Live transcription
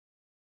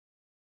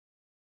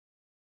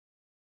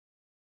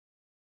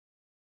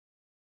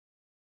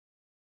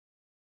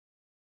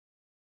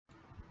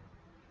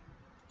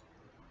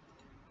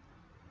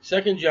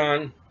2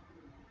 John,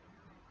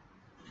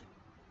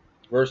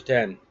 verse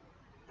 10.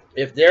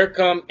 If there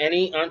come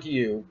any unto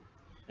you,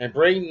 and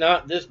bring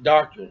not this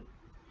doctrine,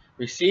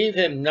 receive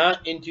him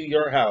not into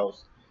your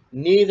house,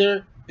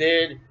 neither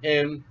bid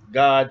him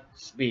God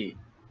speed.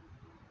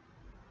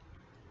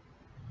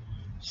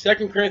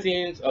 2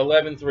 Corinthians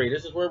 11:3.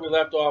 This is where we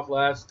left off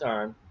last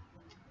time.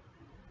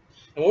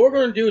 And what we're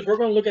going to do is we're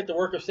going to look at the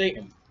work of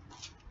Satan.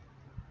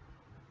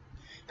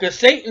 Because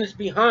Satan is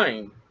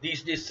behind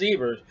these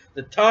deceivers,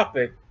 the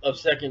topic of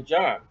 2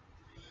 John.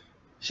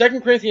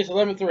 2 Corinthians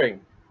 11:3.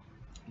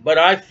 But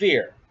I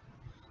fear,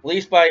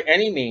 lest by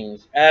any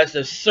means, as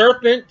the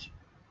serpent,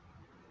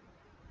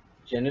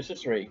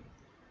 Genesis 3,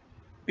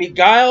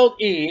 beguiled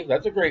Eve,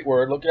 that's a great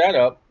word, look that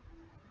up,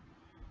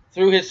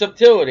 through his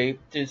subtlety,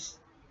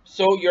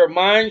 so your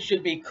mind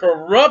should be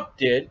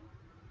corrupted.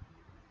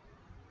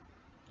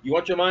 You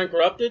want your mind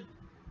corrupted?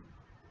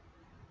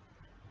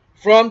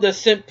 From the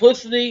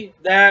simplicity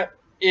that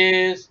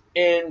is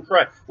in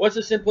Christ. What's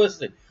the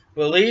simplicity?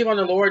 Believe on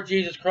the Lord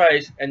Jesus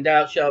Christ and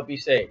thou shalt be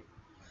saved.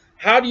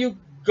 How do you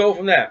go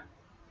from that?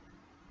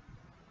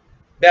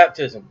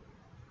 Baptism,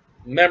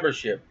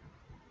 membership,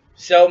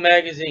 sell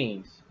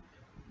magazines,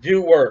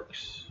 do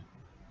works.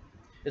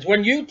 It's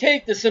when you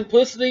take the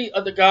simplicity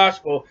of the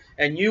gospel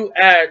and you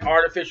add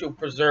artificial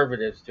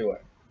preservatives to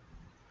it.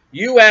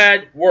 You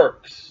add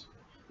works,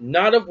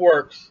 not of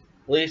works,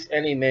 lest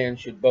any man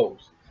should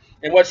boast.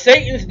 And what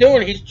Satan's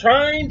doing, he's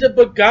trying to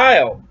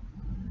beguile.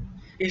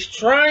 He's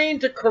trying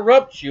to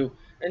corrupt you.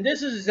 And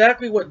this is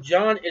exactly what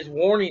John is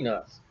warning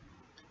us.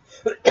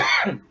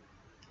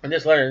 In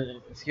this letter,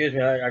 excuse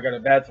me, I got a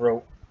bad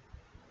throat.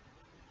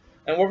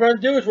 And what we're going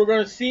to do is we're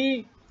going to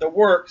see the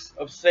works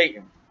of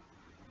Satan.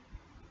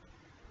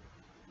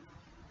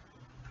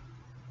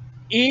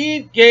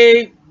 Eve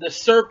gave the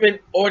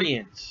serpent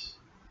audience.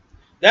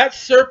 That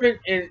serpent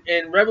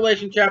in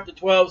Revelation chapter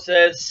 12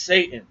 says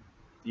Satan,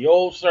 the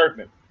old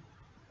serpent.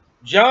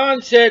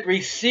 John said,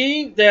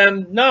 receive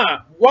them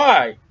not.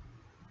 Why?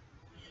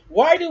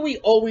 Why do we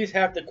always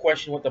have to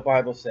question what the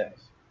Bible says?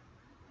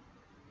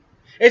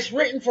 It's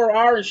written for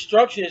our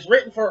instruction. It's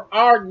written for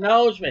our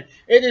acknowledgement.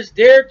 It is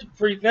there to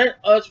prevent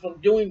us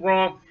from doing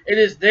wrong. It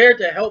is there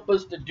to help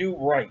us to do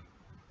right.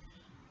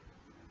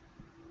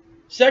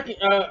 Second,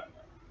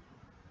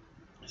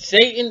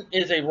 Satan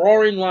is a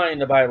roaring lion,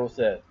 the Bible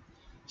says,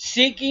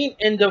 seeking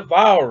and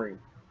devouring.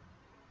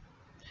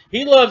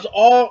 He loves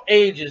all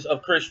ages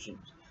of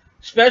Christians,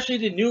 especially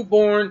the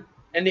newborn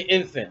and the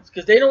infants,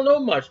 because they don't know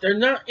much. They're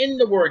not in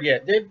the Word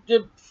yet.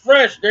 They're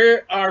fresh. They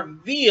are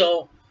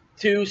veal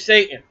to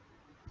Satan,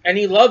 and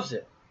he loves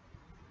it.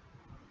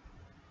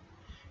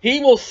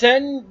 He will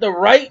send the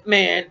right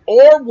man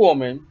or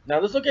woman. Now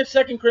let's look at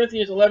 2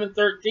 Corinthians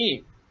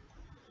 11:13.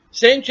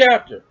 Same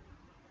chapter.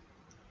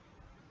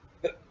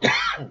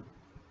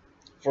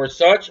 For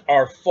such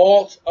are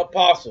false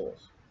apostles,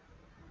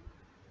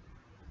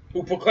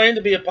 who proclaim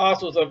to be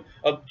apostles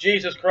of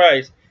Jesus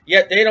Christ,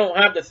 yet they don't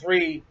have the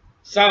three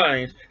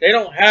signs. They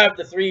don't have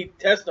the three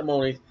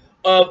testimonies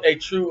of a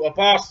true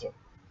apostle.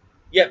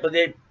 Yet, but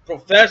they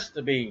profess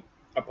to be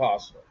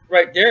apostles.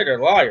 Right there, they're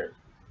liars.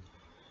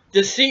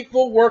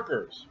 Deceitful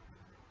workers.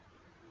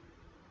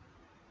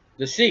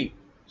 Deceit,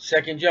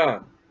 2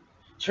 John.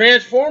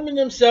 Transforming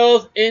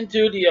themselves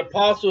into the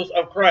apostles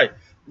of Christ.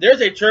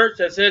 There's a church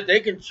that says they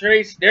can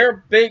trace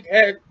their big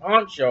head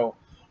honcho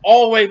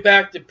all the way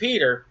back to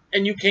Peter,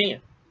 and you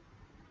can't.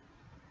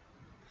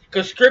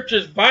 Because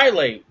scriptures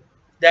violate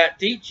that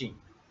teaching.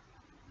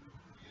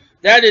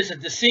 That is a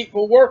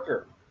deceitful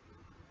worker,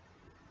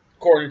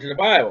 according to the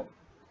Bible.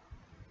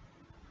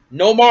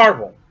 No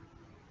marvel.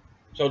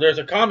 So there's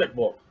a comic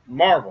book,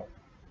 Marvel.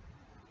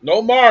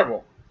 No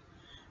marvel.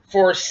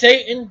 For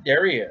Satan,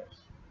 there he is,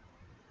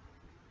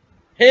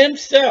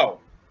 himself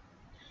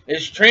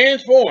is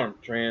transformed.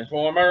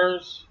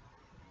 Transformers.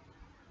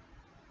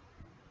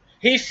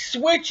 He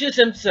switches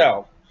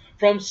himself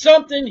from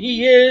something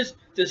he is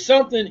to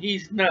something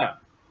he's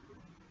not.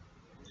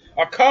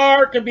 A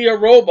car can be a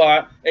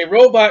robot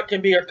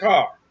can be a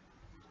car.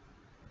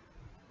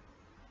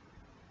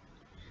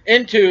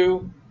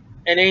 Into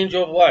an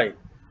angel of light.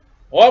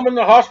 Well, I'm in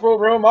the hospital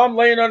room, I'm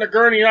laying on a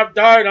gurney, I've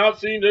died, and I've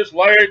seen this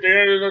light at the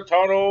end of the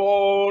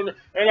tunnel,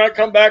 and I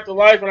come back to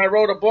life, and I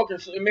wrote a book, and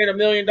it made $1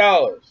 million.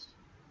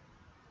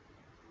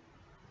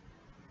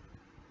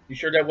 You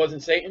sure that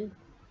wasn't Satan?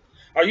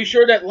 Are you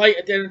sure that light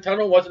at the end of the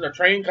tunnel wasn't a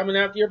train coming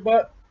after your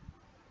butt?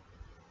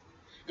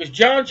 Because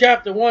John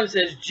chapter 1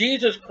 says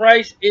Jesus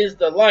Christ is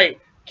the light,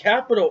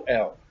 capital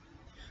L.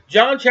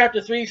 John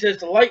chapter 3 says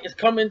the light is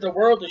come into the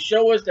world to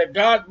show us that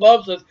God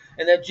loves us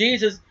and that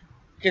Jesus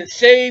can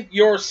save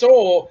your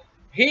soul.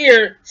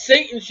 Here,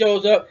 Satan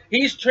shows up.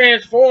 He's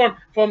transformed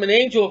from an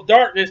angel of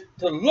darkness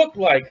to look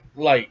like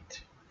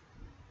light.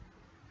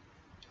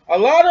 A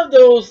lot of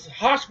those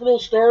hospital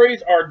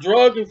stories are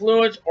drug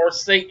influence or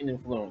Satan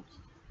influence.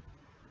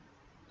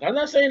 I'm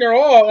not saying they're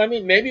all. I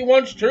mean, maybe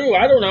one's true.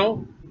 I don't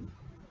know.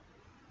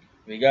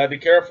 But you got to be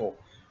careful.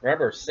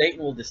 Remember, Satan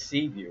will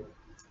deceive you.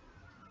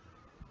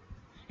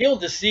 He'll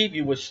deceive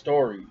you with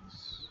stories.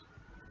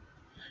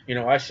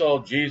 I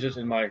saw Jesus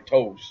in my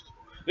toast.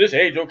 This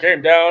angel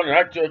came down and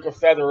I took a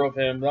feather of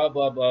him, blah,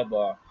 blah, blah,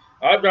 blah.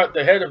 I've got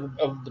the head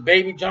of the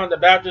baby John the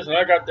Baptist, and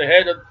I got the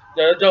head of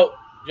the adult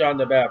John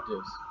the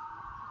Baptist.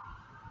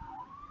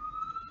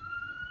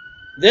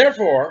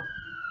 Therefore,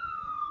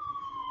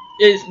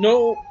 it is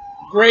no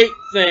great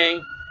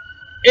thing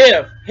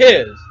if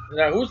his,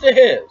 now who's the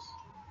his?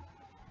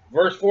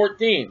 Verse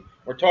 14,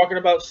 we're talking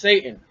about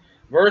Satan.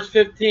 Verse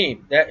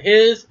 15, that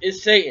his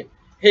is Satan,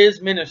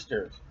 his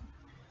ministers.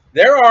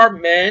 There are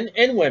men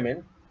and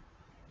women.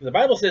 The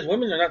Bible says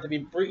women are not to be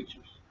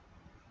preachers.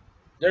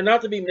 They're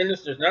not to be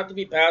ministers, not to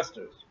be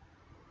pastors.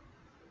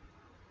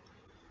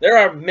 There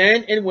are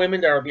men and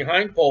women that are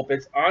behind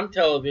pulpits, on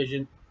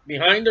television,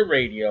 behind the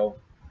radio,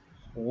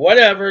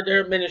 whatever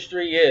their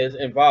ministry is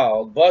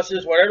involved,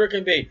 buses, whatever it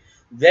can be.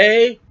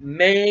 They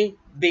may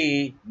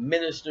be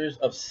ministers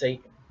of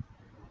Satan.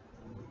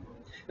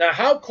 Now,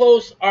 how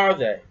close are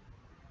they?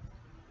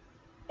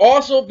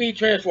 Also be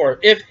transformed.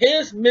 If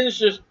his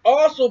ministers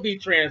also be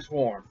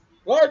transformed.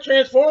 A lot of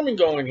transforming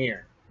going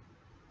here.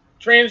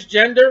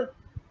 Transgender.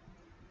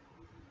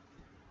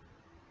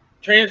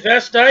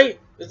 Transvestite.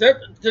 Is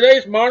that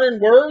today's modern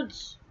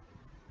words?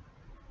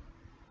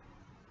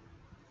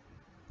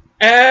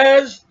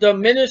 As the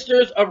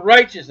ministers of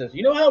righteousness.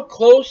 You know how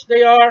close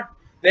they are?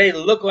 They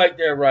look like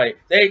they're right.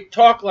 They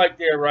talk like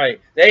they're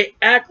right. They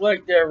act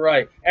like they're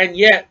right. And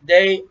yet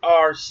they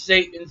are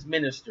Satan's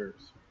ministers.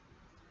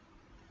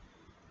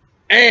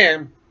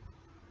 And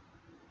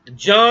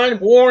John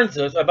warns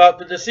us about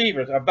the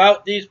deceivers,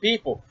 about these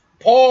people.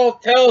 Paul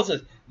tells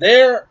us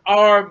there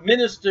are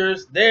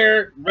ministers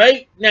there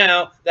right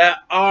now that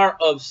are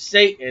of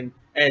Satan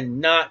and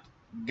not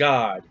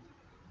God.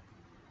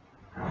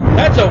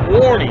 That's a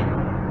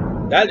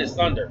warning. That is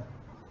thunder.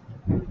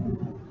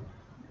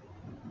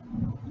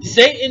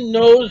 Satan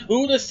knows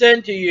who to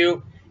send to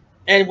you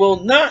and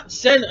will not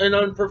send an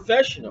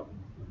unprofessional.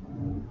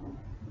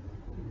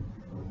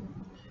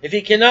 If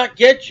he cannot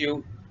get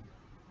you,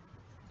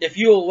 if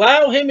you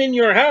allow him in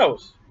your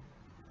house,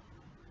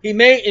 he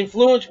may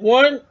influence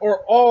one or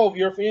all of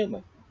your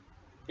family.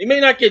 He may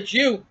not get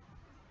you.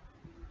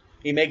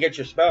 He may get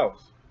your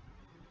spouse.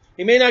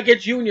 He may not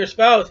get you and your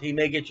spouse. He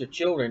may get your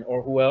children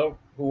or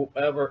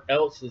whoever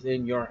else is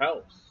in your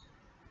house.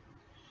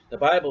 The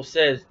Bible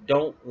says,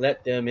 don't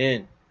let them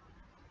in.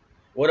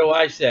 What do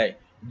I say?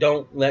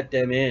 Don't let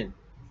them in.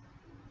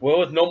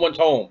 Well, if no one's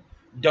home,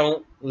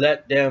 don't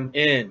let them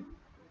in.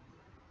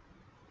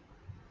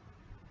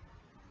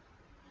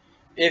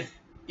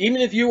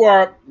 Even if you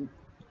are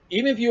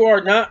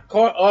not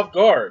caught off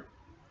guard,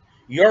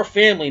 your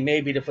family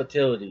may be the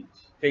fatality.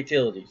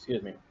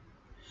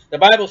 The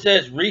Bible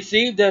says,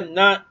 receive them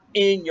not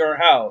in your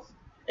house.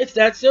 It's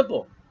that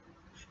simple.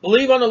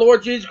 Believe on the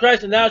Lord Jesus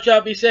Christ and thou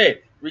shalt be saved.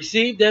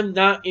 Receive them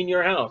not in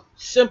your house.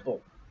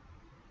 Simple.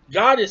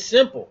 God is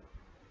simple.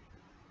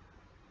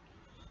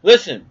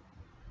 Listen,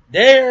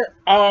 there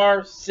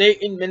are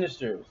Satan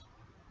ministers,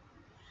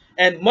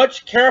 and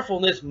much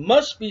carefulness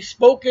must be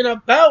spoken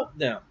about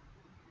them,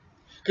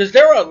 because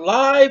they're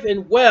alive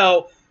and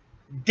well,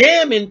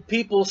 damning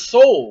people's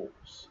souls,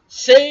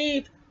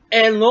 saved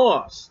and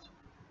lost.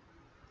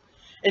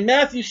 In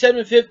Matthew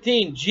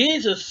 7:15,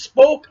 Jesus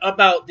spoke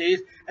about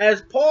these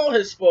as Paul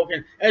has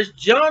spoken, as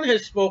John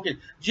has spoken.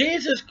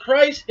 Jesus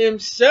Christ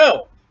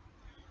himself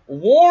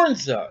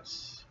warns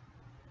us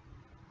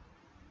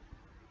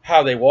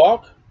how they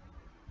walk,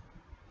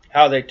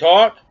 how they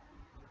talk,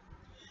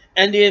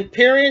 and the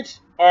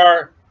appearance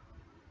are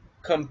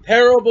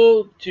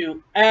comparable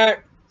to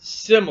act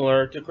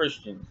similar to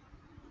Christians.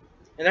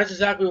 And that's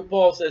exactly what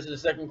Paul says in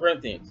 2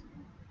 Corinthians.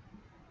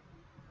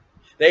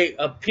 They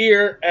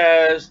appear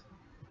as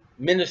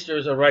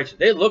ministers of righteousness.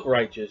 They look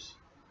righteous,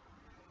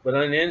 but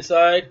on the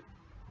inside,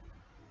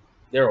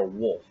 they're a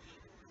wolf.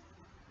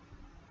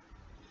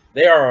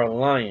 They are a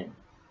lion.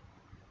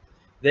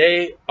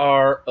 They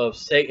are of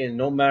Satan,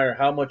 no matter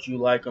how much you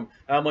like them,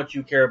 how much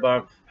you care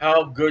about them,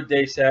 how good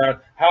they sound,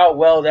 how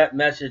well that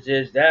message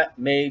is. That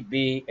may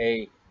be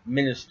a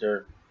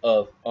minister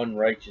of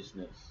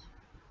unrighteousness.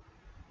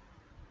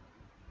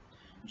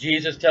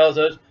 Jesus tells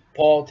us,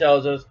 Paul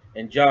tells us,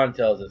 and John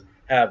tells us,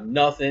 have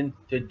nothing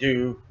to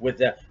do with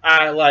that.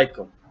 I like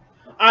them.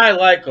 I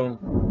like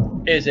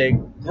them is a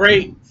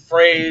great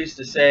phrase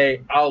to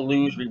say, I'll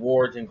lose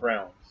rewards and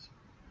crowns.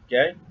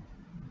 Okay?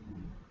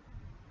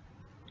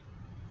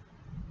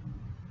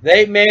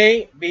 They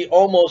may be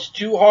almost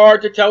too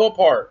hard to tell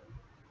apart.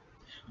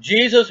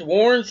 Jesus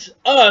warns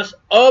us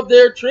of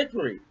their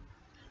trickery.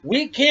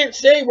 We can't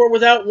say we're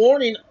without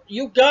warning.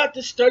 You got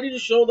to study to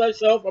show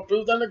thyself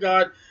approved unto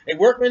God, a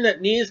workman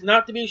that needs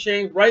not to be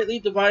ashamed, rightly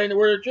dividing the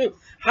word of truth.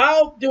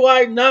 How do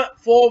I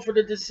not fall for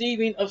the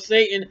deceiving of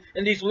Satan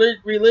in these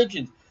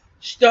religions?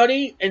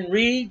 Study and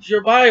read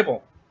your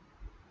Bible.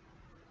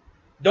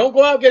 Don't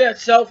go out and get a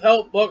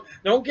self-help book.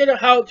 Don't get a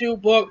how-to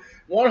book.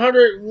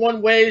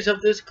 101 ways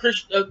of this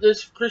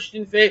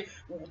Christian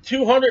faith.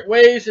 200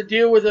 ways to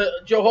deal with a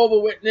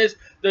Jehovah's Witness.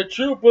 The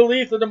true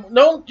belief of them.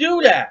 Don't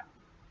do that.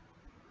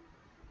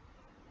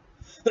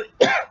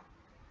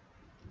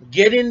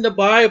 Get in the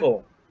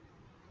Bible.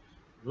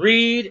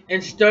 Read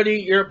and study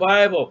your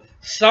Bible.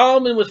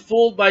 Solomon was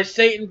fooled by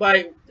Satan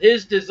by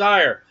his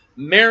desire,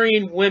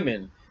 marrying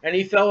women, and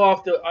he fell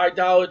off to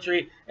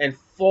idolatry and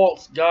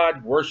false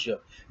god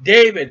worship.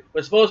 David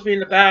was supposed to be in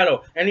the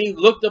battle, and he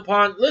looked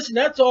upon, listen,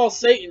 that's all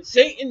Satan.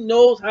 Satan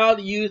knows how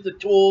to use the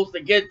tools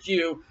to get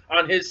you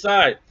on his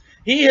side.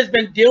 He has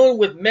been dealing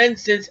with men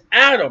since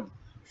Adam,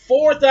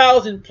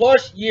 4,000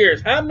 plus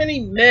years. How many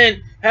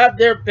men have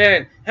there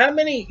been? How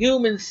many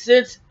humans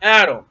since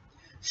Adam?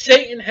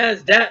 Satan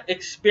has that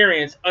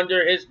experience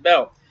under his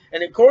belt.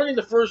 And according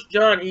to 1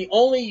 John, he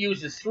only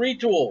uses 3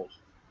 tools.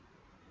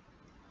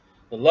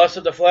 The lust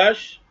of the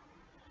flesh,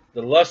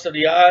 the lust of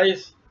the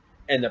eyes,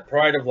 and the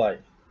pride of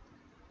life.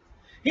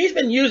 He's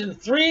been using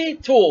 3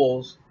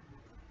 tools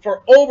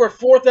for over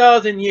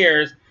 4,000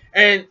 years.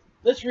 And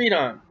let's read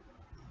on.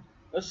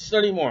 Let's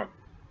study more.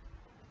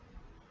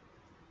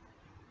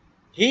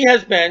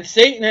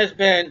 Satan has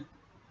been,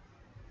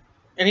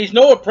 and he's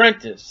no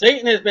apprentice.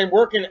 Satan has been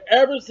working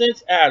ever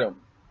since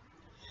Adam.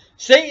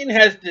 Satan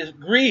has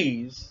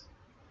degrees.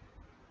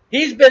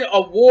 He's been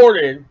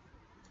awarded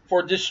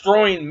for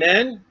destroying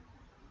men,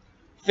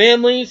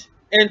 families,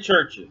 and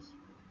churches.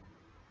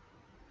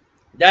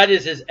 That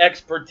is his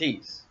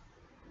expertise.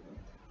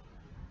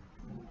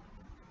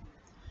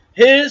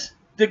 His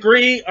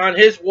degree on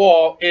his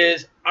wall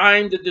is,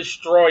 I'm the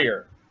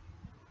destroyer.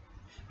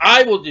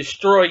 I will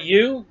destroy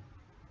you.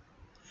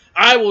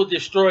 I will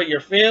destroy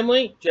your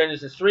family,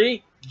 Genesis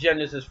 3,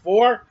 Genesis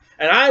 4,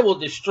 and I will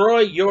destroy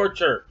your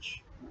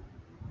church.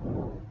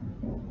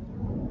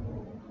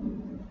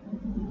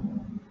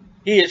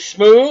 He is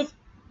smooth,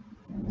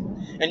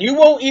 and you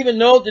won't even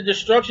know the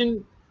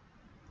destruction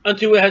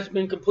until it has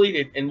been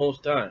completed in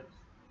most times.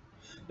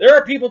 There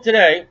are people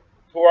today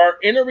who are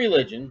in a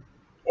religion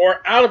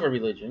or out of a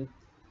religion.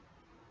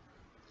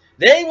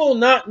 They will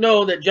not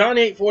know that John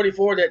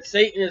 8:44, that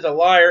Satan is a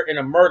liar and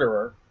a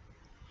murderer,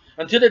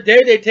 until the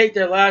day they take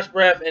their last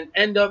breath and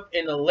end up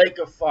in a lake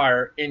of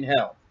fire in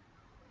hell.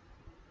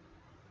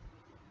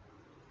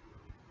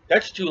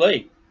 That's too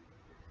late.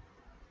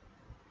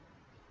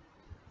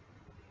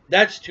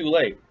 That's too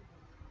late.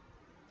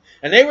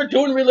 And they were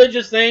doing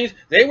religious things.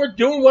 They were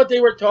doing what they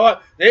were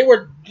taught. They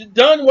were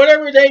done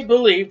whatever they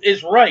believed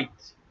is right.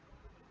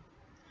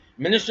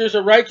 Ministers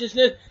of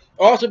righteousness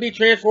also be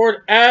transformed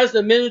as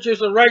the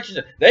ministers of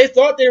righteousness. They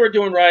thought they were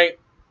doing right,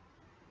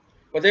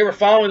 but they were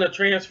following a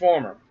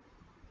transformer.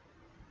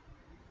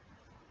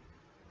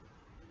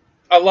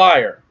 A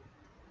liar.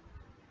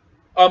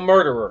 A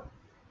murderer.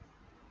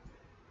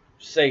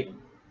 Satan.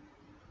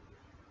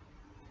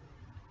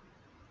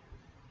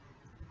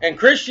 And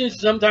Christians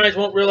sometimes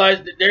won't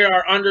realize that they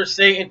are under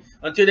Satan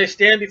until they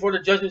stand before the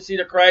judgment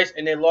seat of Christ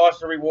and they lost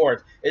the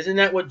rewards. Isn't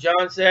that what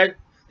John said?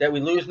 That we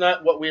lose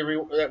not what we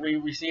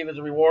receive as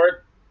a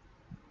reward?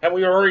 Have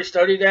we already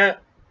studied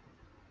that?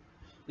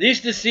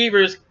 These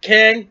deceivers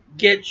can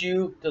get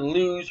you to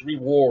lose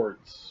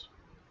rewards.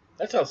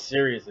 That's how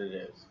serious it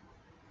is.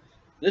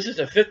 This is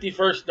a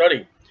 51st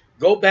study.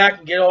 Go back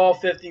and get all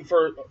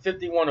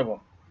 51 of them.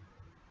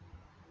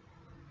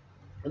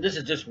 And this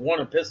is just one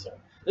epistle.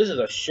 This is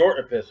a short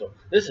epistle.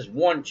 This is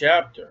one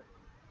chapter.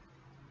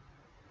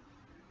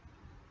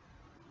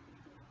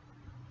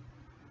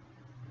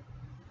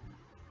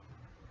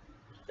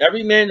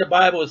 Every man in the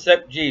Bible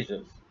except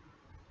Jesus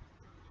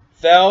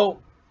fell.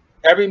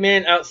 Every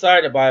man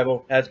outside the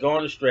Bible has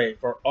gone astray,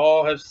 for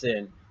all have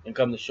sinned and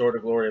come short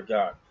of the glory of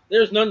God.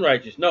 There's none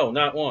righteous. No,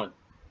 not one.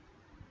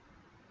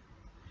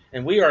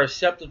 And we are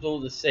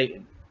acceptable to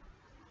Satan.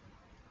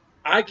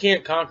 I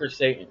can't conquer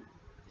Satan.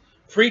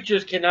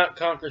 Preachers cannot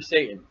conquer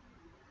Satan.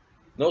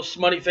 No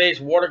smutty face,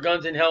 water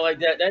guns in hell like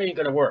that. That ain't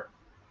going to work.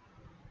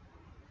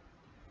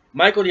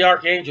 Michael the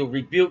Archangel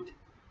rebuked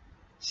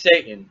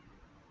Satan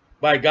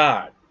by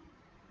God.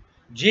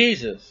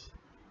 Jesus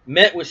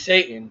met with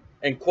Satan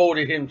and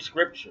quoted him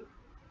scripture.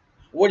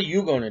 What are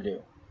you going to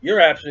do?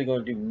 You're absolutely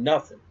going to do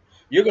nothing.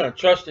 You're going to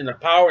trust in the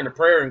power and the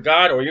prayer in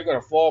God, or you're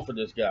going to fall for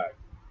this guy.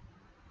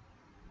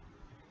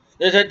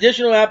 There's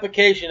additional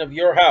application of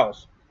your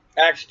house.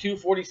 Acts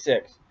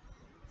 2:46,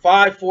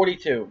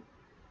 5:42,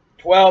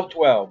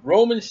 12:12,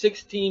 Romans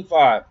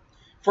 16:5,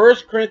 1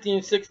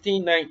 Corinthians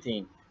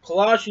 16:19,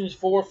 Colossians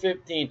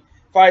 4:15,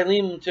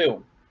 Philemon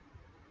 2.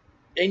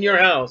 In your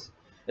house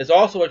is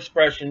also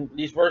expression,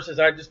 these verses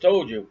I just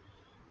told you,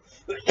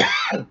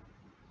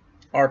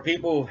 are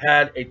people who've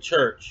had a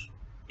church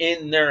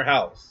in their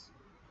house.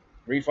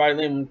 Read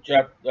Philemon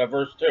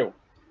verse 2.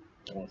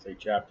 I won't say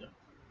chapter.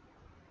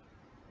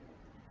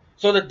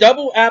 So the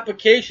double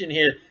application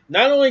here,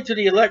 not only to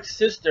the elect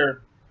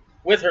sister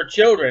with her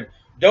children,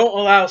 don't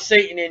allow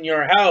Satan in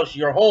your house,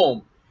 your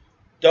home.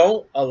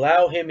 Don't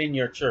allow him in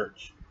your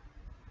church.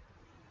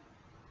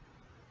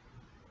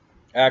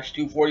 Acts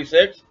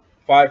 2:46,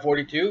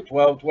 5:42,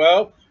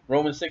 12:12,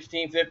 Romans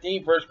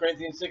 16:15, 1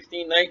 Corinthians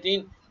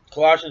 16:19,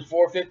 Colossians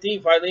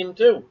 4:15, Philemon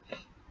 2.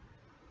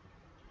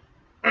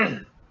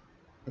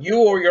 You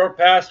or your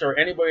pastor or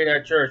anybody in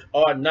that church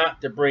ought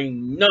not to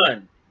bring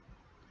none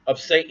of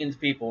Satan's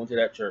people into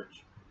that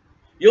church.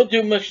 you'll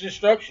do much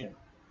destruction.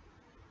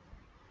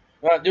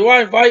 Do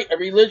I invite a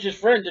religious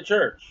friend to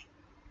church?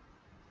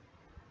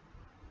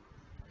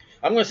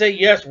 I'm going to say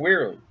yes,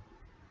 wearily.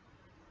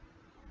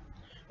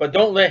 But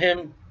don't let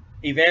him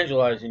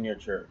evangelize in your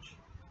church.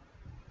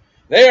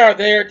 They are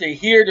there to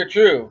hear the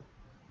truth,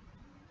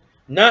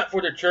 not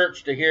for the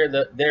church to hear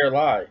their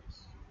lies.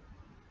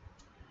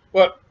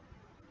 But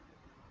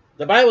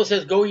the Bible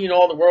says, go ye in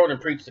all the world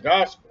and preach the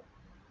gospel.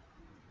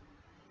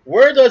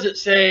 Where does it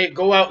say,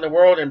 go out in the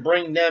world and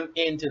bring them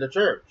into the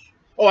church?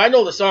 Oh, I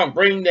know the song,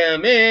 bring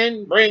them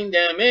in, bring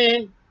them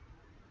in.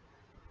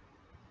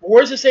 But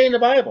where does it say in the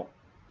Bible?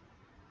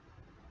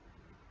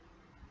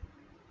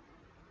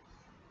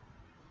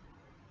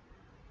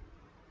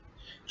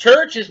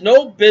 Church is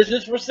no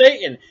business for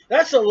Satan.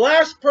 That's the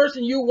last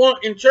person you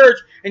want in church.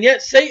 And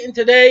yet Satan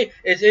today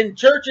is in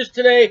churches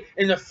today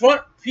in the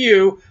front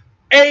pew,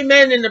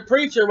 amen in the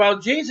preacher, while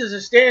Jesus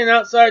is standing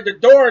outside the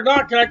door.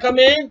 Knock, can I come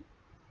in?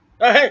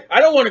 Hey, I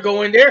don't want to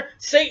go in there.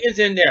 Satan's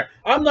in there.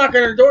 I'm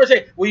knocking on the door and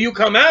say, will you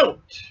come out?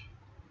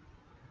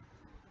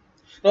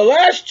 The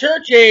last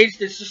church age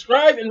that's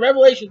described in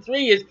Revelation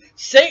 3 is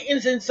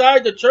Satan's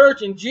inside the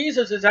church and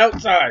Jesus is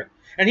outside.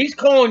 And he's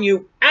calling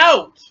you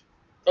out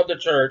of the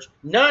church,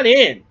 not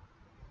in.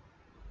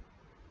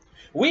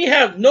 We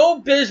have no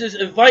business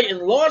inviting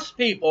lost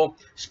people,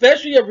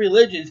 especially of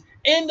religions,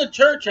 in the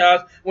church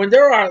house when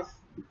there are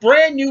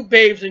brand new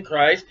babes in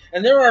Christ,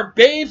 and there are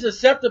babes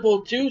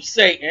acceptable to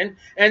Satan,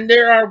 and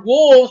there are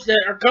wolves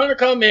that are going to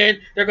come in,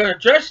 they're going to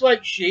dress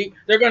like sheep,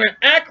 they're going to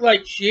act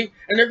like sheep,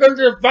 and they're going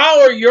to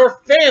devour your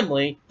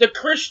family, the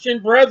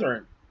Christian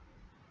brethren.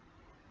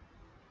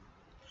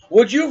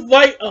 Would you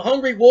invite a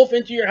hungry wolf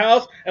into your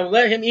house and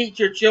let him eat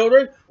your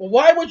children? Well,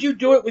 why would you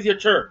do it with your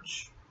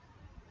church?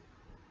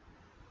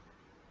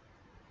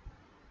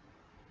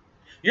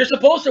 You're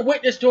supposed to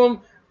witness to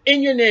him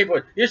in your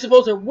neighborhood. You're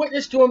supposed to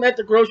witness to him at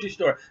the grocery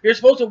store. You're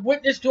supposed to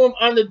witness to him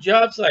on the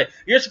job site.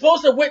 You're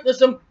supposed to witness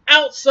them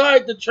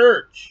outside the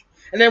church.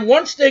 And then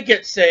once they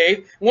get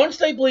saved, once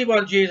they believe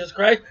on Jesus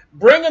Christ,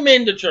 bring them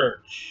into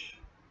church.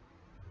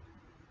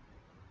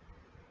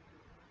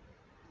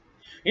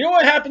 You know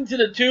what happened to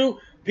the two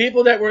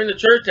people that were in the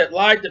church that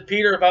lied to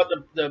Peter about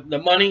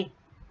the money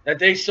that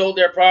they sold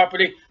their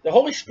property? The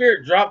Holy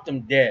Spirit dropped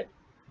them dead.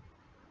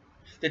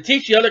 To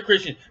teach the other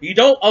Christians, you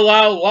don't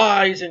allow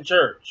lies in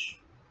church.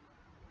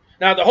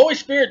 Now, the Holy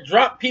Spirit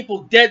dropped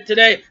people dead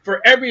today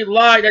for every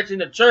lie that's in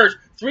the church.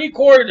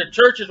 3/4 of the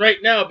churches right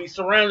now be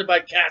surrounded by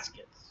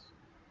caskets.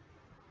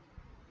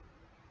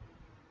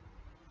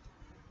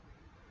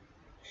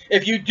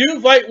 If you do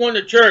invite one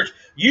to church,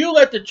 you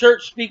let the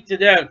church speak to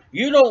them.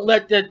 You don't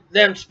let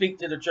them speak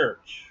to the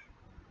church.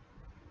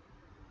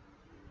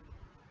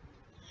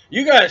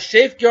 You got to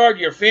safeguard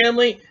your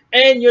family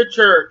and your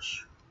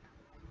church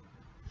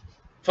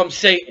from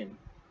Satan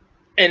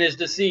and his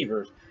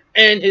deceivers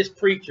and his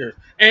preachers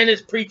and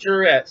his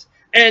preacherettes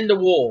and the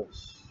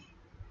wolves.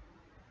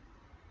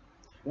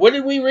 What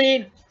did we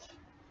read?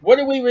 What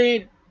did we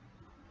read?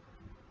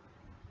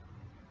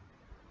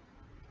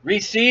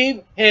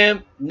 Receive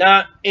him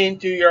not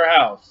into your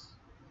house.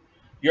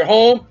 Your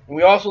home, and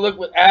we also look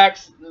with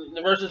Acts,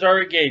 the verses I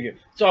already gave you.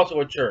 It's also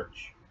a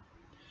church.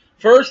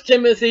 1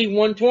 Timothy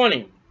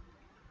 1:20.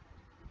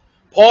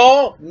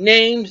 Paul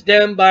names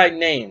them by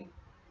name.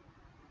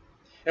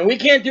 And we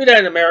can't do that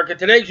in America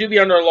today because you'll be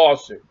under a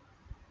lawsuit.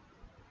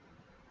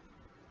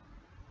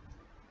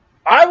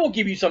 I will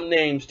give you some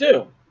names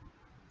too.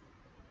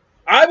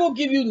 I will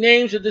give you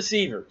names of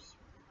deceivers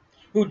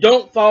who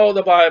don't follow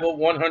the Bible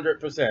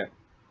 100%.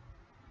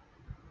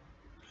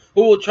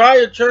 Who will try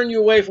to turn you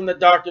away from the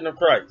doctrine of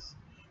Christ.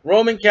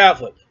 Roman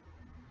Catholic,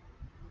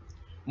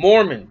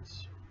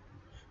 Mormons,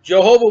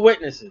 Jehovah's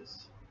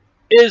Witnesses,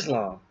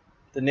 Islam,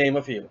 to name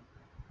a few.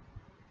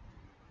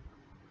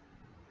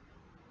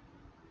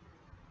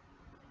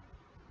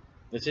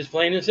 This is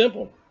plain and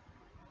simple.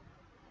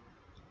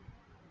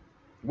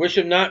 Wish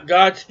him not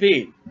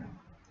Godspeed.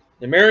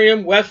 The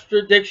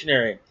Merriam-Webster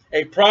Dictionary,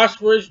 a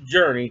prosperous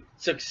journey,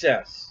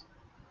 success.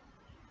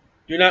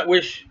 Do not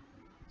wish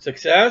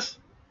success.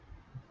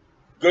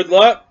 Good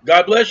luck.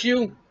 God bless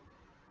you.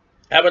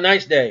 Have a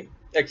nice day,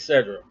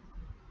 etc.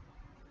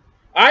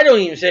 I don't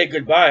even say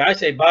goodbye. I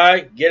say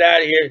bye, get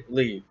out of here,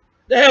 leave.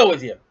 The hell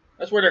with you.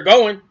 That's where they're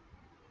going.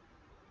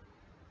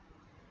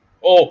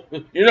 Oh,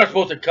 you're not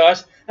supposed to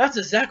cuss. That's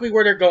exactly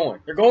where they're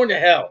going. They're going to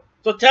hell.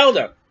 So tell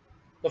them.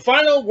 The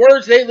final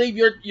words they leave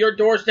your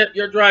doorstep,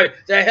 your drive,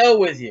 the hell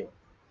with you.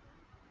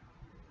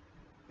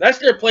 That's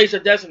their place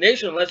of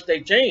destination unless they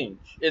change,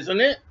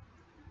 isn't it?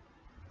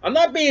 I'm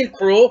not being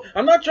cruel.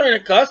 I'm not trying to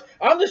cuss.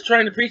 I'm just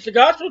trying to preach the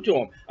gospel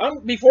to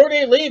them. Before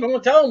they leave, I'm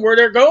going to tell them where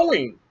they're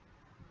going.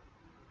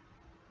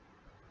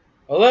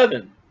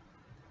 11.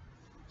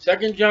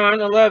 2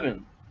 John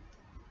 11.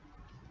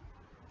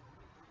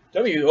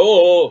 Some of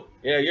you,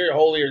 yeah, you're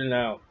holier than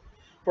thou.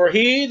 For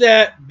he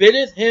that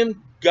biddeth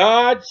him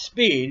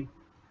Godspeed,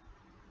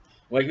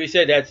 like we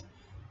said, that's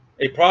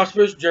a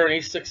prosperous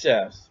journey,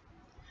 success,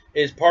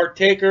 is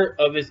partaker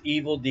of his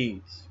evil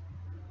deeds.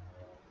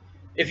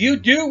 If you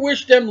do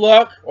wish them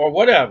luck or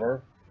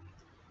whatever,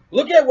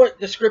 look at what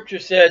the scripture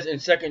says in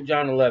 2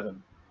 John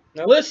 11.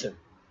 Now listen.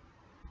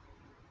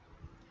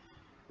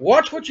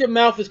 Watch what your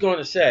mouth is going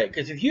to say.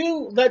 Because if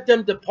you let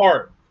them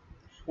depart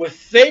with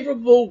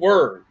favorable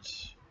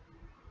words,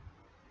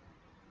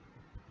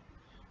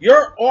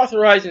 you're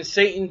authorizing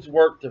Satan's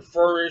work to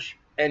flourish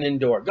and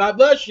endure. God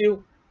bless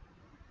you.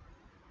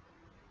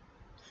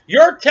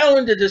 You're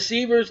telling the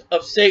deceivers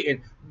of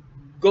Satan,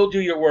 go do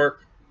your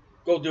work.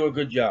 Go do a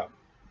good job.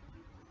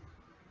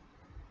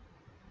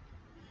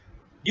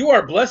 You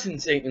are blessing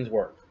Satan's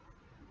work.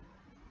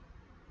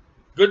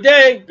 Good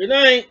day. Good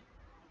night.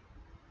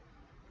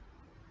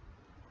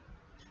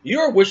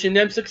 You're wishing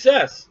them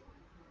success.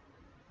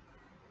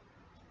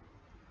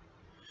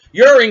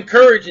 You're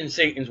encouraging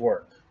Satan's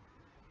work.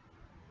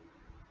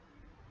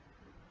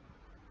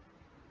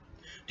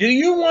 Do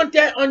you want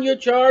that on your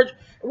charge?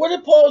 What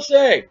did Paul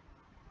say?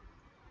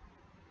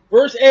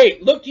 Verse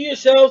 8, look to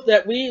yourselves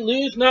that we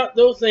lose not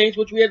those things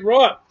which we had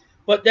wrought,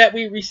 but that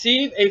we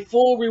receive a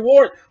full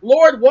reward.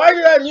 Lord, why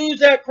did I lose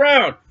that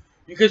crown?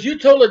 Because you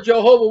told a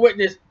Jehovah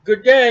Witness,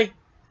 good day.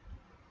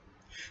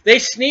 They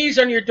sneezed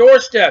on your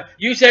doorstep.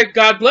 You said,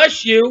 God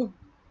bless you.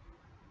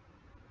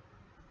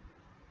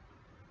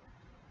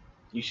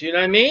 You see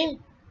what I mean?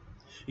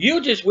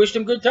 You just wished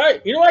them good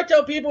tight. You know what I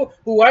tell people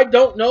who I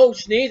don't know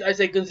sneeze? I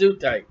say,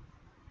 gesundheit.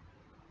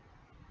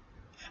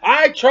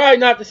 I try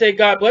not to say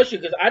God bless you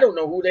because I don't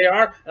know who they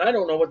are and I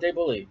don't know what they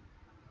believe.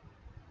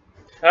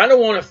 And I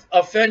don't want to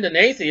offend an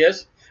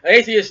atheist. An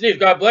atheist sneezes,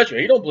 God bless you.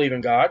 He don't believe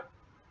in God.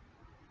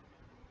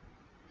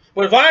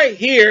 But if I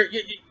hear,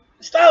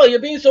 Styly, you're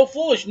being so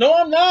foolish. No,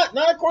 I'm not.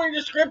 Not according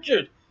to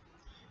scriptures.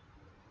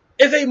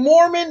 If a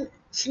Mormon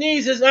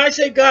sneezes and I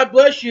say God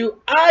bless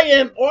you, I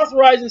am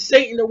authorizing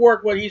Satan to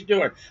work what he's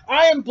doing.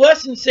 I am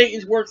blessing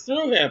Satan's work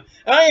through him.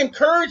 I am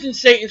encouraging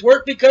Satan's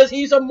work because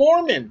he's a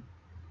Mormon.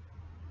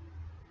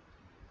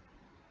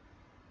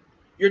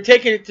 You're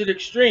taking it to the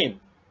extreme.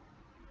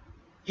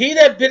 He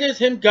that biddeth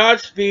him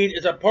Godspeed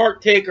is a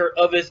partaker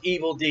of his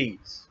evil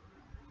deeds.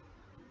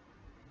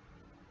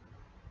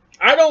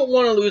 I don't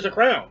want to lose a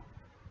crown.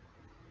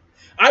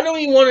 I don't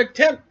even want to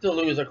attempt to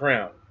lose a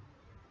crown.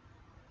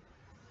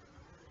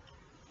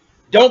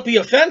 Don't be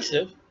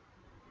offensive.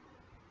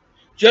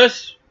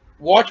 Just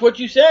watch what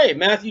you say.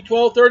 Matthew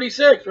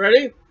 12:36.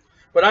 Ready?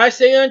 But I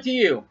say unto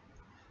you,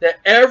 that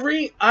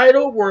every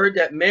idle word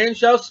that man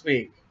shall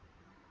speak,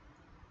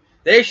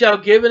 they shall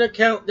give an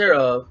account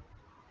thereof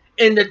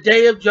in the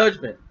day of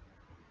judgment.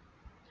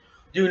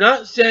 Do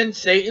not send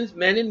Satan's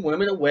men and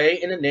women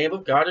away in the name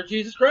of God or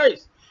Jesus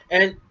Christ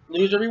and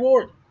lose a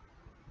reward.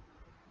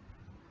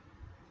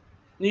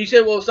 And you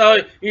said, well,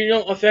 sorry, you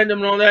don't offend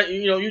them and all that.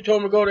 You know, you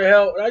told them to go to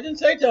hell. I didn't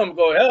say tell them to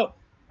go to hell.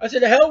 I said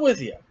to hell with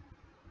you.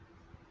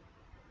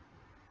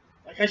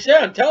 Like I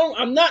said,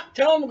 I'm not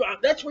telling them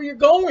that's where you're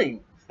going.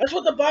 That's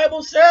what the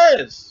Bible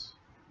says.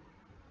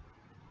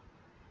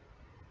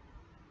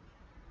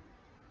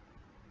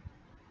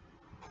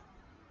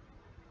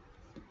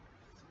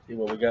 See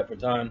what we got for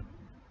time.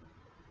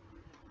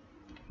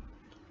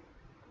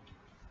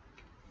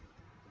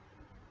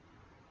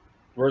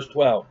 Verse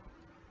 12.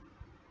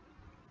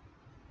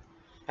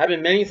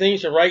 Having many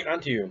things to write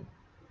unto you,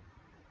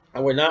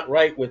 I will not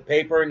write with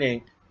paper and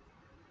ink,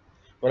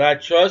 but I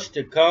trust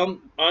to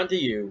come unto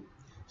you,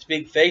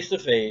 speak face to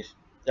face,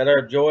 that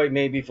our joy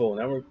may be full.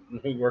 Now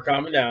we're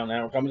calming down.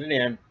 Now we're coming to the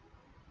end.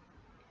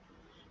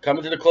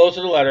 Coming to the close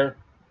of the letter.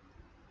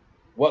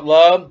 What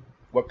love,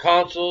 what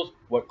counsels,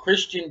 what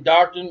Christian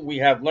doctrine we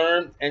have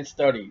learned and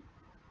studied.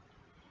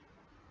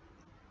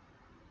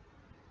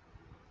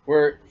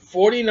 We're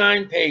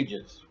 49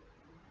 pages.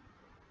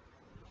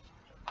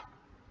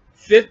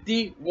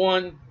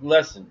 51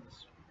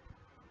 lessons.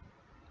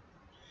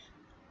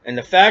 And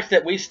the facts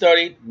that we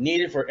studied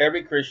needed for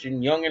every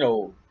Christian, young and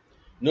old,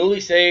 newly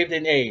saved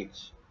and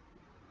aged,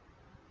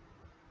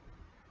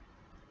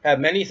 have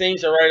many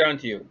things to write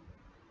unto you.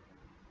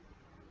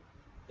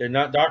 They're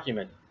not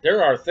documented.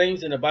 There are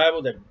things in the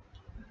Bible that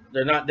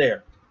they're not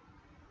there.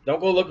 Don't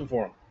go looking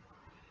for them.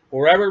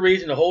 For whatever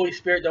reason, the Holy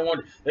Spirit don't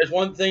want. There's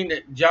one thing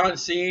that John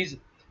sees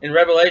in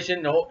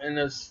Revelation, in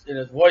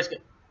his voice.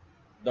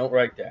 Don't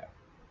write that.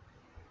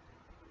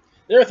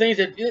 There are things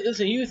that,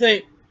 listen, you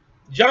think,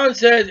 John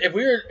says if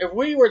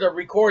we were to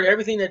record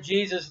everything that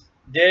Jesus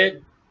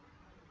did,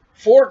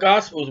 4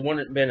 Gospels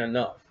wouldn't have been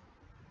enough.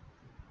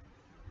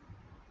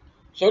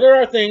 So there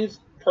are things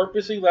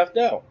purposely left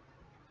out.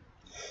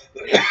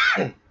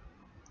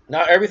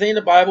 Not everything in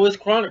the Bible is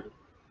chronicled.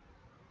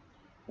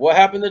 What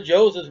happened to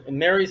Joseph and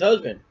Mary's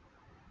husband?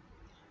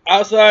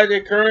 Outside the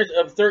occurrence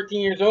of 13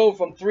 years old,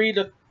 from 3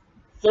 to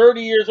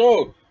 30 years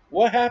old,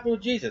 what happened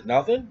with Jesus?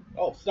 Nothing.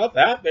 Oh, stuff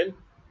happened.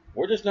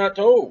 We're just not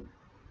told.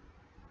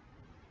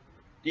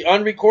 The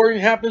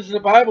unrecorded happens in the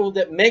Bible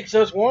that makes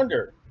us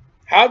wonder.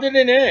 How did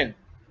it end?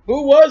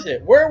 Who was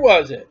it? Where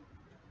was it?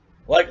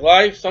 Like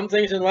life, some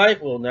things in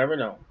life we'll never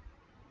know.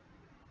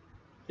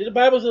 See, the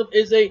Bible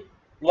is a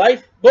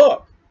life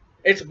book.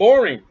 It's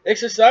boring.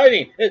 It's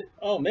exciting.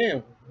 Oh,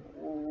 man,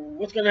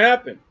 what's going to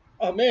happen?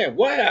 Oh, man,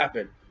 what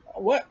happened?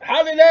 What?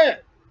 How did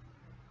that?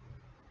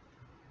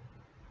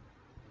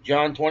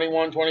 John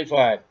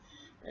 21:25.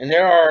 And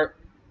there are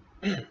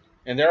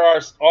and there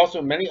are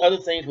also many other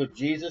things which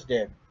Jesus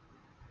did,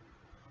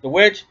 the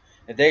which,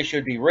 if they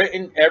should be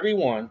written, every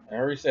one, I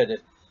already said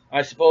this,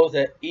 I suppose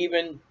that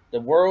even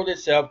the world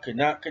itself could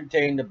not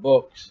contain the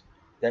books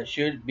that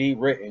should be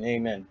written.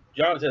 Amen.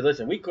 John said,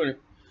 listen,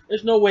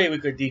 there's no way we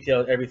could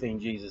detail everything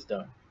Jesus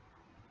done.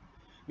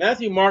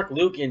 Matthew, Mark,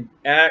 Luke, and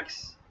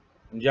Acts,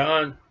 and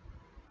John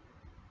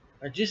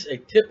are just a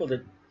tip of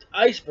the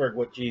iceberg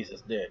what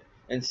Jesus did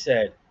and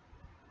said.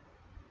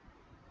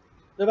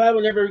 The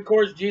Bible never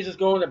records Jesus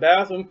going to the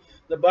bathroom.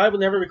 The Bible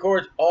never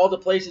records all the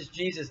places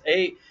Jesus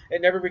ate.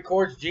 It never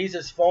records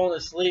Jesus falling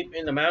asleep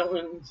in the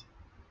mountains.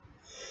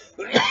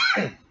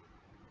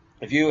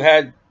 If you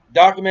had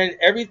documented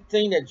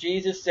everything that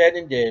Jesus said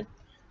and did,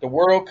 the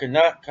world could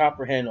not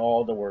comprehend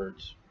all the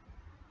words.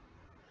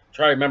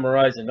 Try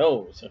memorizing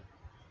those.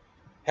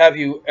 Have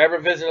you ever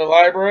visited a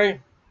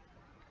library?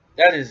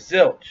 That is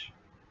zilch.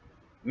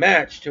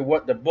 Matched to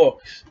what the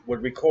books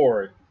would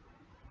record.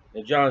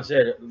 That John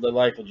said, the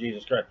life of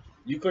Jesus Christ.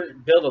 You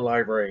couldn't build a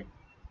library.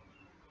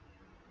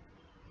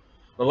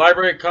 The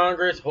Library of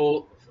Congress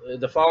holds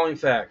the following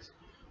facts.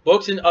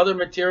 Books and other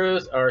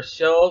materials are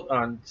shelved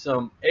on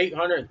some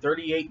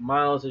 838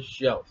 miles of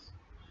shelves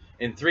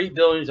in 3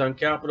 buildings on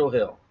Capitol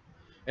Hill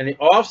and the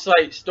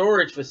off-site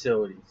storage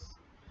facilities.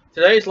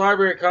 Today's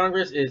Library of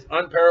Congress is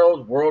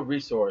unparalleled world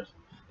resource.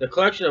 The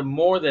collection of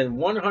more than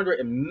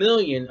 100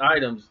 million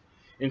items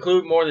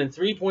include more than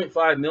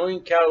 3.5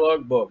 million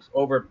catalog books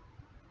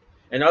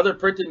and other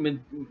printed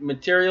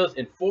materials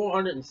in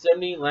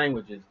 470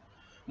 languages,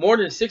 more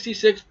than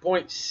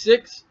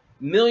 66.6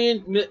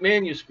 million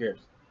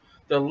manuscripts,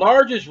 the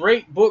largest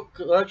rate book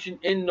collection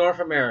in North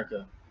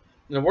America,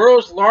 and the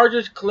world's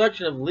largest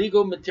collection of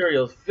legal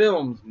materials,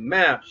 films,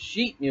 maps,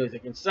 sheet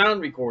music, and sound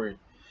recordings,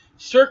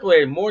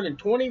 circulated more than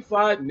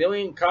 25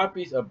 million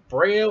copies of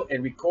Braille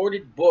and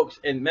recorded books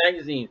and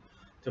magazines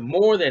to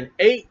more than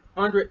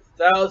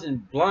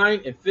 800,000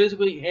 blind and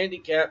physically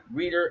handicapped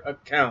reader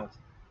accounts.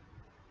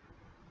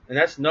 And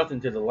that's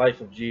nothing to the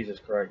life of Jesus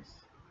Christ.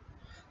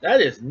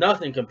 That is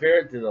nothing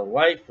compared to the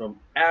life from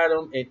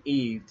Adam and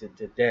Eve to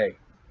today.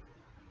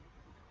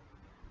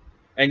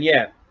 And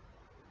yet,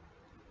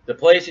 the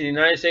place in the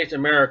United States of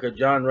America,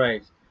 John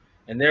writes,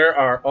 and there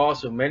are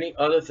also many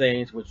other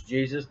things which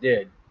Jesus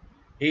did.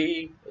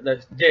 He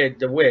did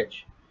the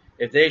which,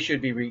 if they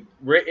should be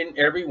written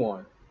every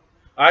one,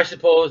 I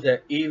suppose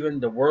that even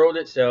the world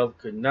itself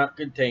could not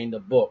contain the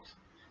books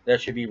that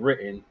should be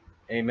written.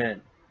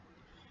 Amen.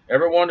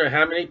 Ever wonder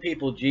how many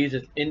people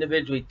Jesus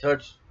individually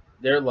touched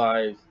their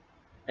lives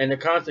and the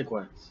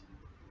consequence?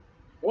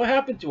 What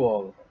happened to all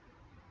of them?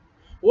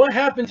 What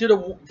happened to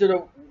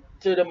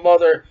the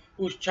mother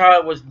whose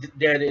child was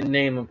dead and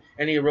named him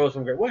and he arose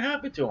from the grave? What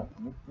happened to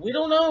him? We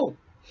don't know.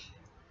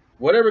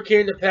 Whatever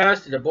came to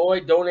pass to the boy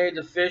donated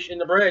the fish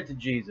and the bread to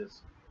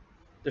Jesus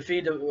to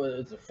feed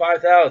the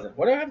 5,000.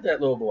 What happened to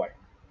that little boy?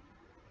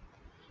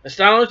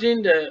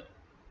 Astonishing the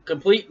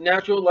complete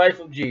natural life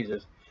of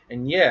Jesus,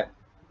 and yet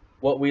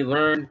what we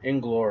learn in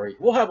glory.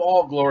 We'll have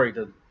all glory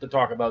to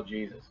talk about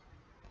Jesus.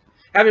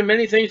 Having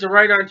many things to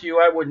write unto you,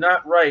 I would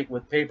not write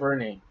with paper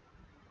and ink.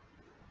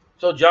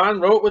 So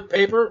John wrote with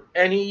paper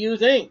and he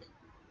used ink.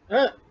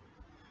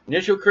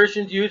 Initial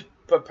Christians used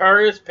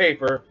papyrus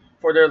paper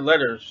for their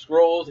letters,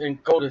 scrolls,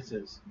 and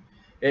codices.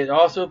 It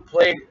also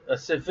played a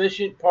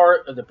sufficient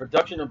part of the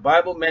production of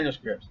Bible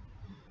manuscripts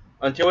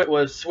until it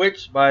was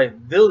switched by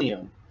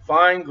William,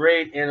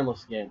 fine-grade animal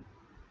skin,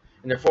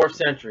 in the 4th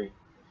century.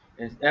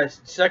 And as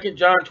 2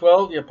 John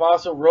 12, the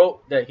apostle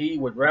wrote that he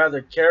would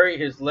rather carry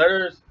his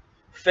letters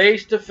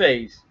face to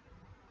face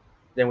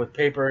than with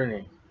paper and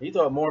ink. He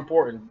thought more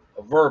important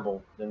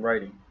verbal than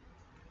writing.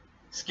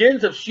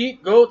 Skins of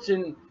sheep, goats,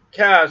 and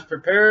calves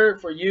prepared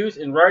for use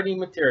in writing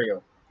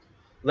material.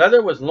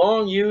 Leather was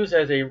long used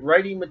as a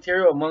writing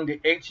material among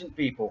the ancient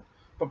people.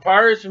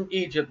 Papyrus from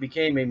Egypt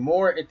became a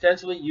more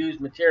intensively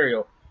used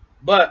material,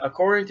 but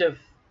according to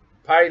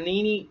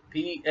Pliny,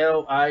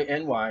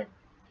 P-L-I-N-Y,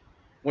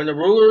 when the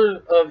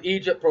ruler of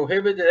Egypt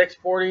prohibited the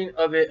exporting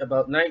of it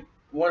about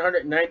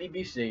 190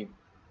 BC,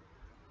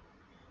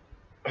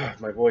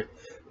 my voice,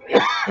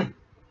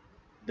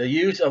 the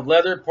use of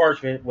leather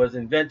parchment was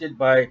invented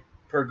by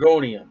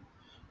Pergonium.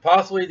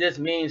 Possibly this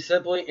means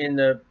simply in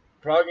the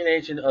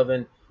prolongation of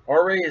an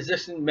already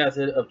existing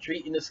method of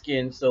treating the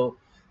skin so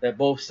that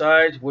both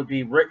sides would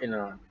be written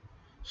on.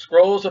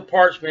 Scrolls of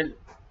parchment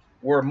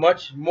were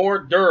much more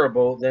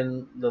durable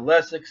than the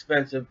less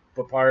expensive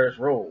papyrus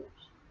rolls.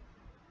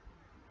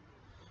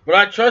 But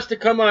I trust to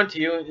come unto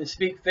you and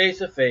speak face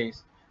to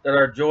face, that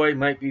our joy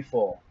might be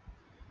full.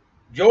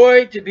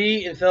 Joy to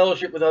be in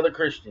fellowship with other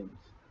Christians.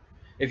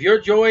 If your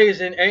joy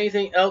is in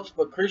anything else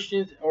but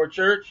Christians or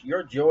church,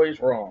 your joy is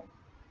wrong.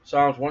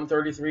 Psalms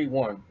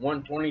 133:1,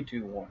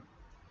 122:1.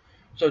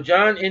 So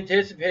John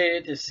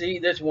anticipated to see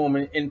this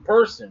woman in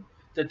person,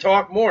 to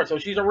talk more. So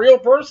she's a real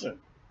person.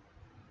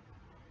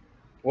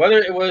 Whether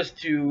it was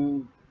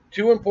to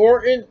Too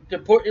important to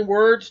put in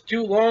words,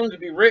 too long to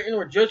be written,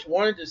 or just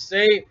wanted to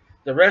save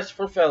the rest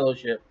for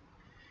fellowship.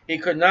 He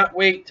could not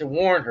wait to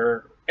warn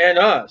her and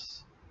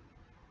us.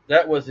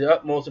 That was the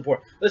utmost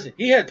important. Listen,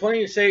 he had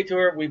plenty to say to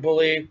her, we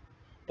believe,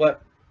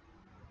 but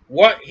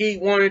what he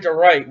wanted to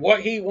write,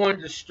 what he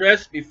wanted to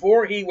stress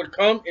before he would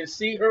come and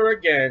see her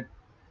again,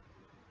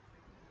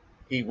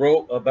 he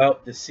wrote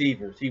about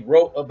deceivers. He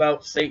wrote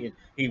about Satan.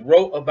 He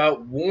wrote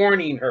about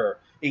warning her.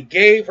 He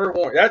gave her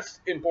warning. That's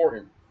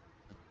important.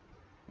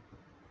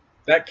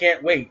 That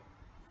can't wait.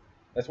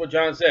 That's what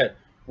John said.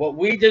 What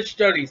we just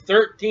studied,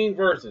 13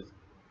 verses.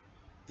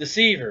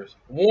 Deceivers,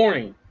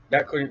 warning,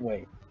 that couldn't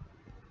wait.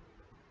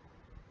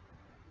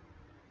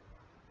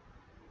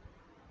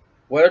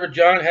 Whatever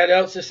John had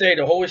else to say,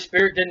 the Holy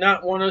Spirit did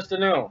not want us to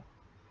know.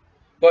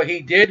 But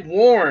he did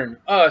warn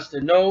us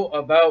to know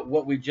about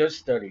what we just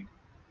studied.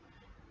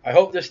 I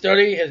hope this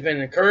study has been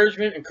an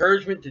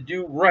encouragement to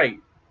do right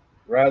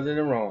rather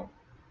than wrong.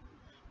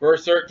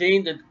 Verse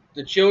 13,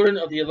 the children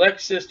of the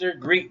elect sister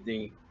greet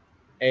thee.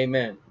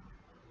 Amen.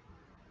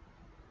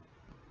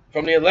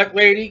 From the elect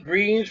lady,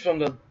 greetings from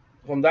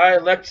thy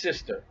elect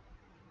sister.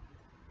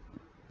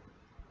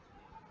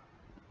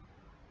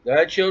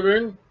 Thy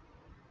children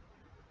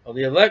of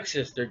the elect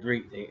sister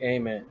greet thee.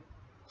 Amen.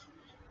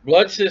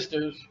 Blood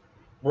sisters,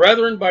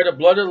 brethren by the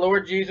blood of the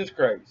Lord Jesus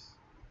Christ,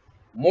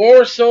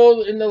 more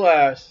so in the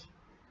last,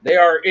 they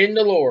are in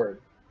the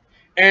Lord,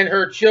 and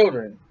her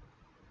children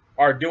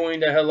are doing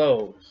the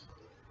hellos.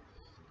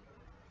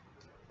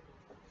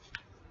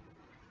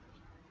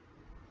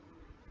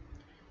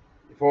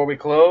 Before we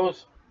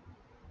close,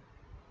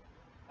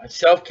 I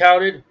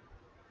self-counted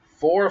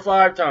 4 or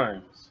 5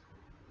 times.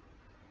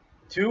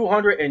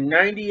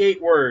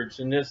 298 words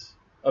in this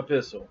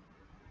epistle.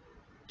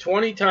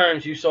 20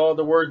 times you saw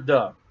the word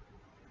the.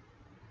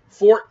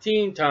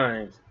 14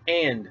 times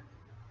and.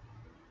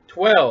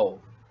 12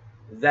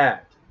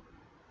 that.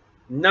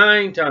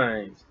 9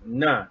 times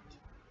not.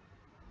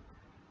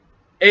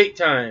 8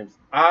 times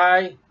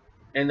I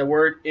and the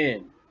word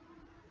in.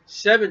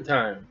 7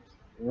 times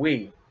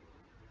we.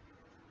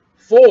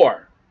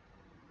 4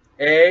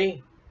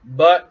 a,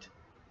 but,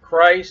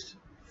 Christ,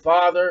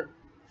 Father,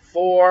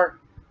 for,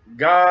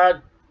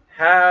 God,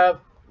 have,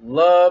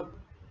 love,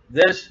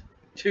 this,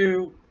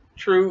 to,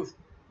 truth,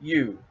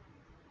 you.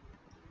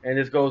 And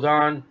this goes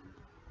on.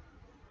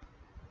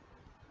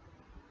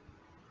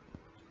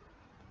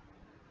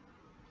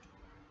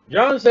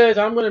 John says,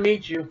 I'm going to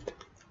meet you.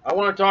 I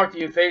want to talk to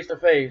you face to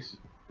face.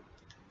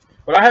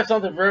 But I have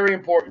something very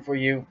important for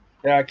you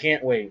that I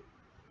can't wait.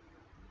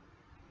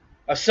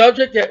 A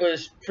subject that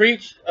was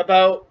preached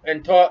about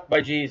and taught by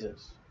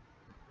Jesus.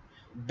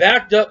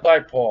 Backed up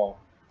by Paul.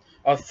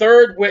 A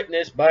third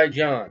witness by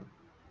John.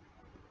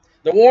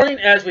 The warning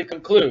as we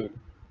conclude.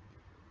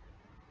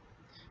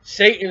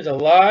 Satan's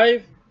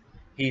alive.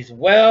 He's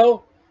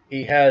well.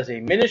 He has a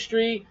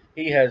ministry.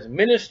 He has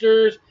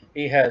ministers.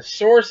 He has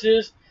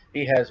sources.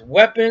 He has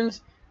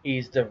weapons.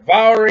 He's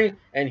devouring.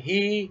 And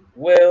he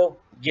will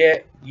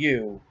get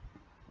you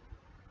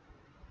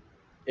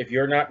if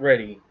you're not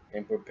ready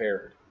and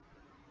prepared.